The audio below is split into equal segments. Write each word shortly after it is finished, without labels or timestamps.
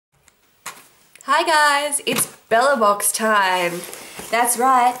Hi guys, it's BellaBox time. That's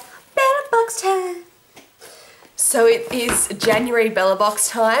right, BellaBox time. So it is January BellaBox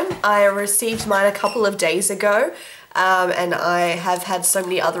time. I received mine a couple of days ago and I have had so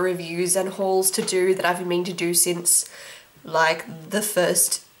many other reviews and hauls to do that I've been meaning to do since like the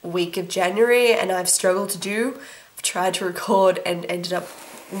first week of January, and I've struggled to do. I've tried to record and ended up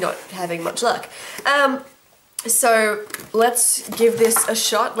not having much luck. So let's give this a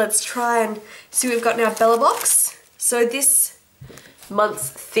shot. Let's try and see what we've got in our BellaBox. So this month's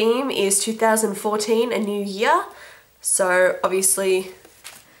theme is 2014, a new year. So obviously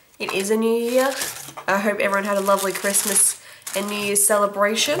it is a new year. I hope everyone had a lovely Christmas and New Year's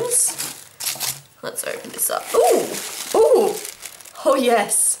celebrations. Let's open this up. Ooh, ooh, oh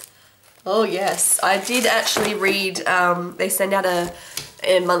yes, oh yes. I did actually read, they send out a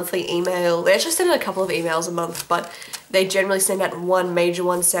monthly email. They actually send out a couple of emails a month, but they generally send out one major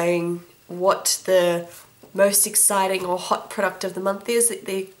one saying what the most exciting or hot product of the month is that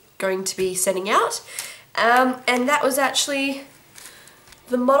they're going to be sending out. And that was actually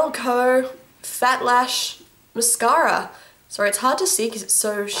the Model Co Fat Lash Mascara. Sorry, it's hard to see because it's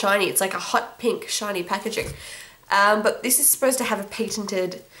so shiny. It's like a hot pink shiny packaging. But this is supposed to have a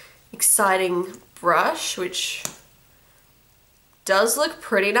patented exciting brush, which does look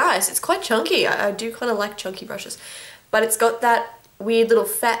pretty nice. It's quite chunky. I do kind of like chunky brushes. But it's got that weird little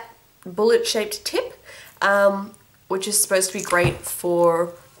fat bullet-shaped tip, which is supposed to be great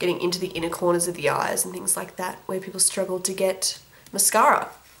for getting into the inner corners of the eyes and things like that, where people struggle to get mascara.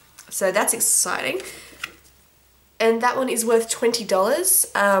 So that's exciting. And that one is worth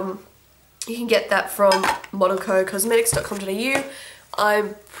 $20. You can get that from modelcocosmetics.com.au.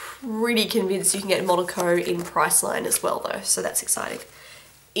 I'm pretty convinced you can get Model Co in Priceline as well though, so that's exciting.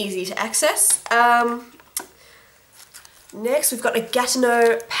 Easy to access. Next we've got a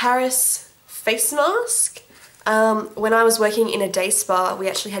Gatineau Paris face mask. When I was working in a day spa, we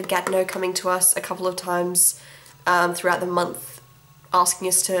actually had Gatineau coming to us a couple of times throughout the month asking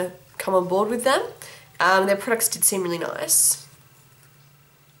us to come on board with them. Their products did seem really nice.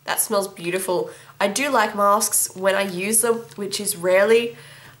 That smells beautiful. I do like masks when I use them, which is rarely.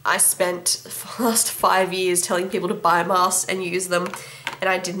 I spent the last 5 years telling people to buy masks and use them, and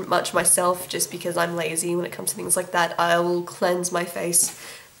I didn't much myself just because I'm lazy when it comes to things like that. I will cleanse my face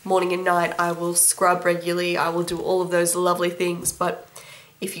morning and night. I will scrub regularly. I will do all of those lovely things, but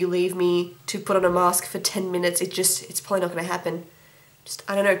if you leave me to put on a mask for 10 minutes, it's probably not going to happen. Just,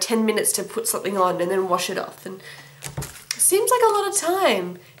 I don't know, 10 minutes to put something on and then wash it off. And it seems like a lot of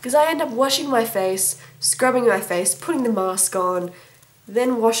time because I end up washing my face, scrubbing my face, putting the mask on,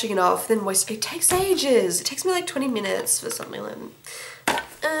 then washing it off, then waste. It takes ages. It takes me like 20 minutes for something like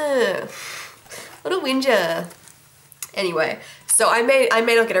that. What a whinger. Anyway, so I may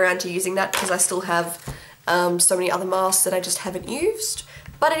not get around to using that because I still have so many other masks that I just haven't used.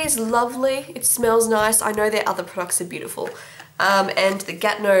 But it is lovely. It smells nice. I know their other products are beautiful. And the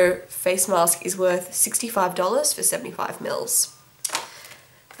Gatineau face mask is worth $65 for 75 mils.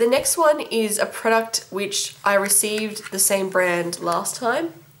 The next one is a product which I received the same brand last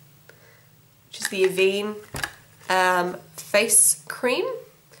time, which is the Avene face cream.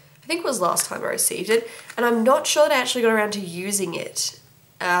 I think it was last time I received it, and I'm not sure that I actually got around to using it.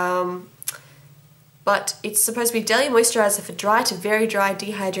 But it's supposed to be daily moisturizer for dry to very dry,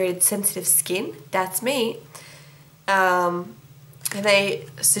 dehydrated, sensitive skin. That's me. And they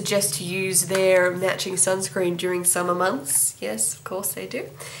suggest to use their matching sunscreen during summer months. Yes, of course they do.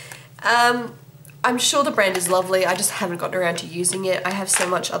 I'm sure the brand is lovely. I just haven't gotten around to using it. I have so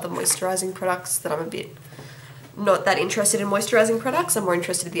much other moisturizing products that I'm a bit not that interested in moisturizing products. I'm more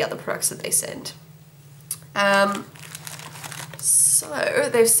interested in the other products that they send. So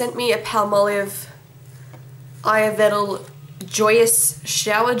they've sent me a Palmolive Ayurvedal Joyous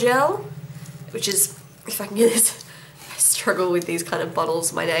Shower Gel, which is, if I can get this, I struggle with these kind of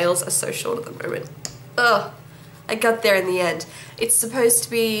bottles. My nails are so short at the moment. Ugh, I got there in the end. It's supposed to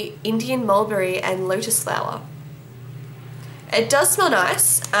be Indian mulberry and lotus flower. It does smell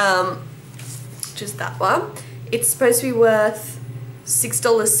nice, which is that one. It's supposed to be worth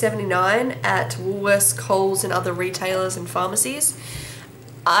 $6.79 at Woolworths, Coles and other retailers and pharmacies.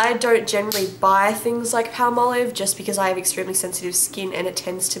 I don't generally buy things like Palmolive just because I have extremely sensitive skin and it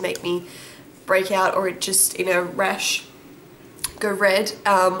tends to make me break out, or it just, in a rash, go red,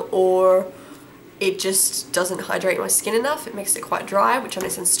 or it just doesn't hydrate my skin enough. It makes it quite dry, which I know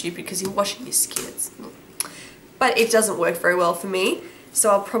sounds stupid because you're washing your skin. But it doesn't work very well for me,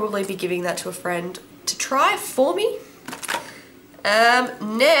 so I'll probably be giving that to a friend to try for me.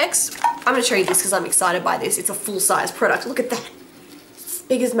 Next, I'm going to show you this because I'm excited by this. It's a full-size product. Look at that. It's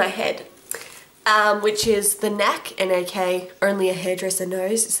big as my head. which is the knack, N-A-K, only a hairdresser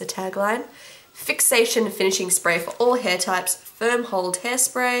knows is the tagline. Fixation finishing spray for all hair types, firm hold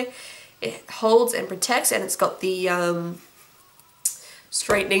hairspray. It holds and protects, and it's got the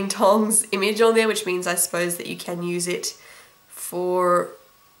straightening tongs image on there, which means I suppose that you can use it for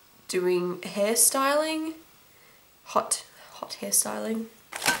doing hairstyling. Hot hairstyling.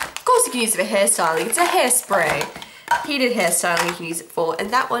 Of course you can use it for hairstyling. It's a hairspray. Heated hairstyling you can use it for, and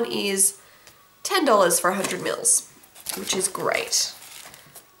that one is $10 for 100 mils, which is great.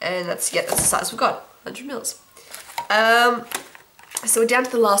 And that's the size we've got, 100 mils. So we're down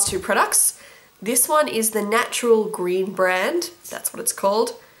to the last two products. This one is the Natural Green brand. That's what it's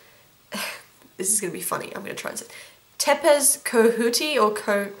called. This is going to be funny. I'm going to try and say Tepes Cohuite or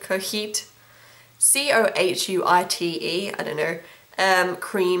Cohuite. C-O-H-U-I-T-E. I don't know.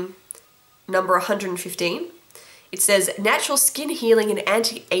 Cream number 115. It says natural skin healing and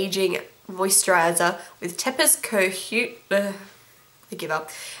anti-aging moisturizer with Tepes Cohuite. I give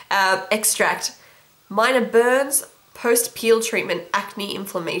up. Extract. Minor burns, post-peel treatment, acne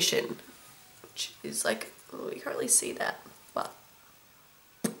inflammation. Which is like, oh, you can't really see that, but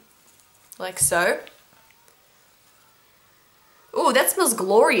like so. Ooh, that smells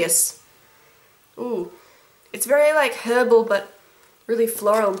glorious. Ooh, it's very like herbal, but really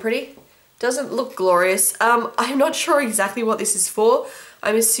floral and pretty. Doesn't look glorious. I'm not sure exactly what this is for.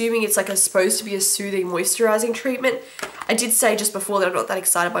 I'm assuming it's like supposed to be a soothing moisturizing treatment. I did say just before that I'm not that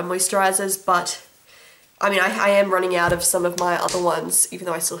excited by moisturizers, but I mean, I am running out of some of my other ones, even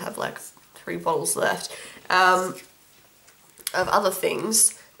though I still have like 3 bottles left of other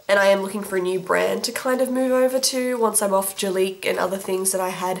things. And I am looking for a new brand to kind of move over to once I'm off Jalique and other things that I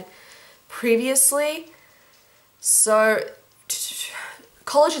had previously. So,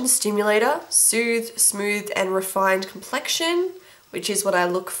 collagen stimulator, soothe, smooth and refined complexion, which is what I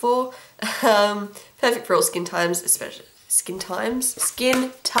look for. Perfect for all skin types, especially skin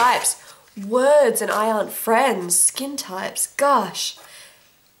types. Words and I aren't friends. Skin types, gosh.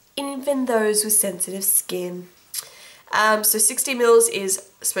 Even those with sensitive skin. So 60 mils is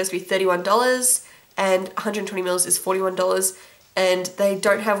supposed to be $31 and 120 mils is $41, and they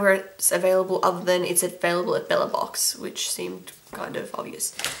don't have where it's available other than it's available at BellaBox, which seemed kind of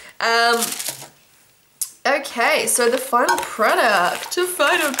obvious. Okay, so the final product. It's the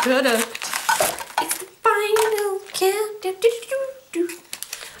final countdown.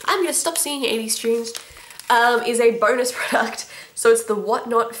 I'm gonna stop singing 80s tunes. Is a bonus product. So it's the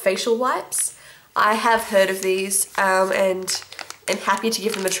Whatnot facial wipes. I have heard of these and am happy to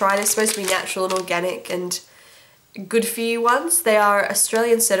give them a try. They're supposed to be natural and organic and good for you ones. They are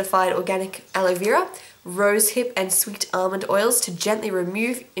Australian certified organic aloe vera, rosehip and sweet almond oils to gently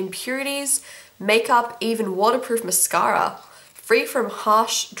remove impurities, makeup, even waterproof mascara, free from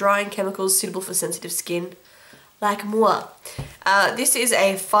harsh drying chemicals, suitable for sensitive skin like moi. This is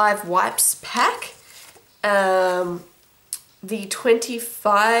a 5 wipes pack. The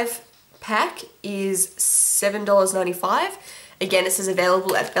 25 pack is $7.95. Again, it says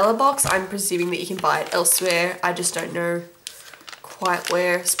available at BellaBox. I'm presuming that you can buy it elsewhere. I just don't know quite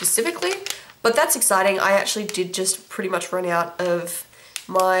where specifically, but that's exciting. I actually did just pretty much run out of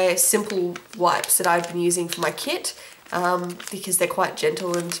my simple wipes that I've been using for my kit because they're quite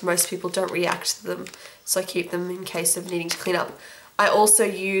gentle and most people don't react to them, so I keep them in case of needing to clean up. I also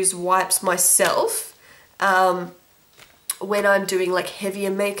use wipes myself when I'm doing like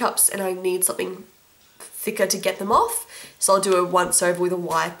heavier makeups and I need something thicker to get them off. So I'll do a once over with a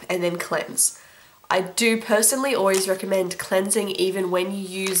wipe and then cleanse. I do personally always recommend cleansing even when you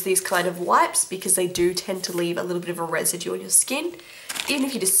use these kind of wipes because they do tend to leave a little bit of a residue on your skin. Even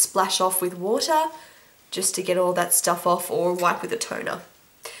if you just splash off with water just to get all that stuff off, or wipe with a toner.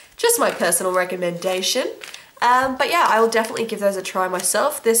 Just my personal recommendation. But yeah, I will definitely give those a try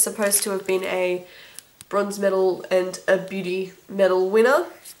myself. They're supposed to have been a bronze medal and a beauty medal winner,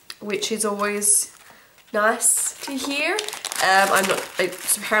 which is always nice to hear.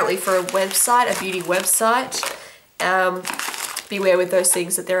 It's apparently for a website, a beauty website. Beware with those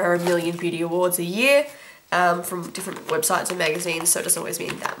things that there are 1 million beauty awards a year from different websites and magazines, so it doesn't always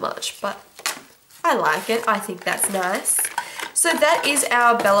mean that much, but I like it. I think that's nice. So that is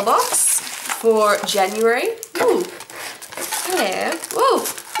our BellaBox for January. Ooh, yeah. Whoa.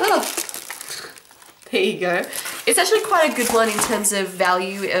 Oh. There you go. It's actually quite a good one in terms of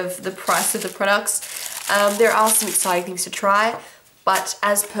value of the price of the products. There are some exciting things to try, but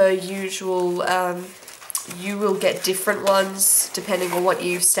as per usual, you will get different ones depending on what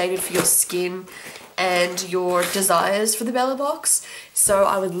you've stated for your skin and your desires for the BellaBox. So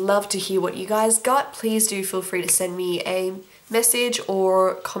I would love to hear what you guys got. Please do feel free to send me a message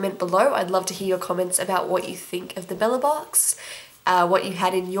or comment below. I'd love to hear your comments about what you think of the BellaBox, what you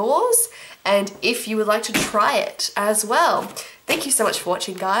had in yours, and if you would like to try it as well. Thank you so much for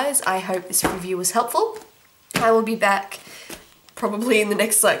watching, guys. I hope this review was helpful. I will be back probably in the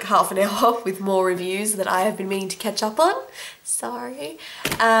next like half an hour with more reviews that I have been meaning to catch up on. Sorry.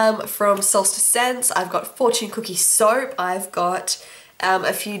 From Solstice Scents, I've got Fortune Cookie Soap. I've got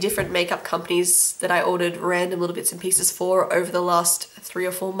a few different makeup companies that I ordered random little bits and pieces for over the last 3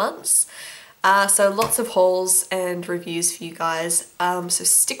 or 4 months. So lots of hauls and reviews for you guys. So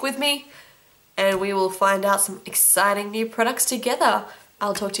stick with me and we will find out some exciting new products together.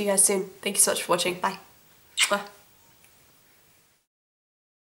 I'll talk to you guys soon. Thank you so much for watching. Bye. Mwah.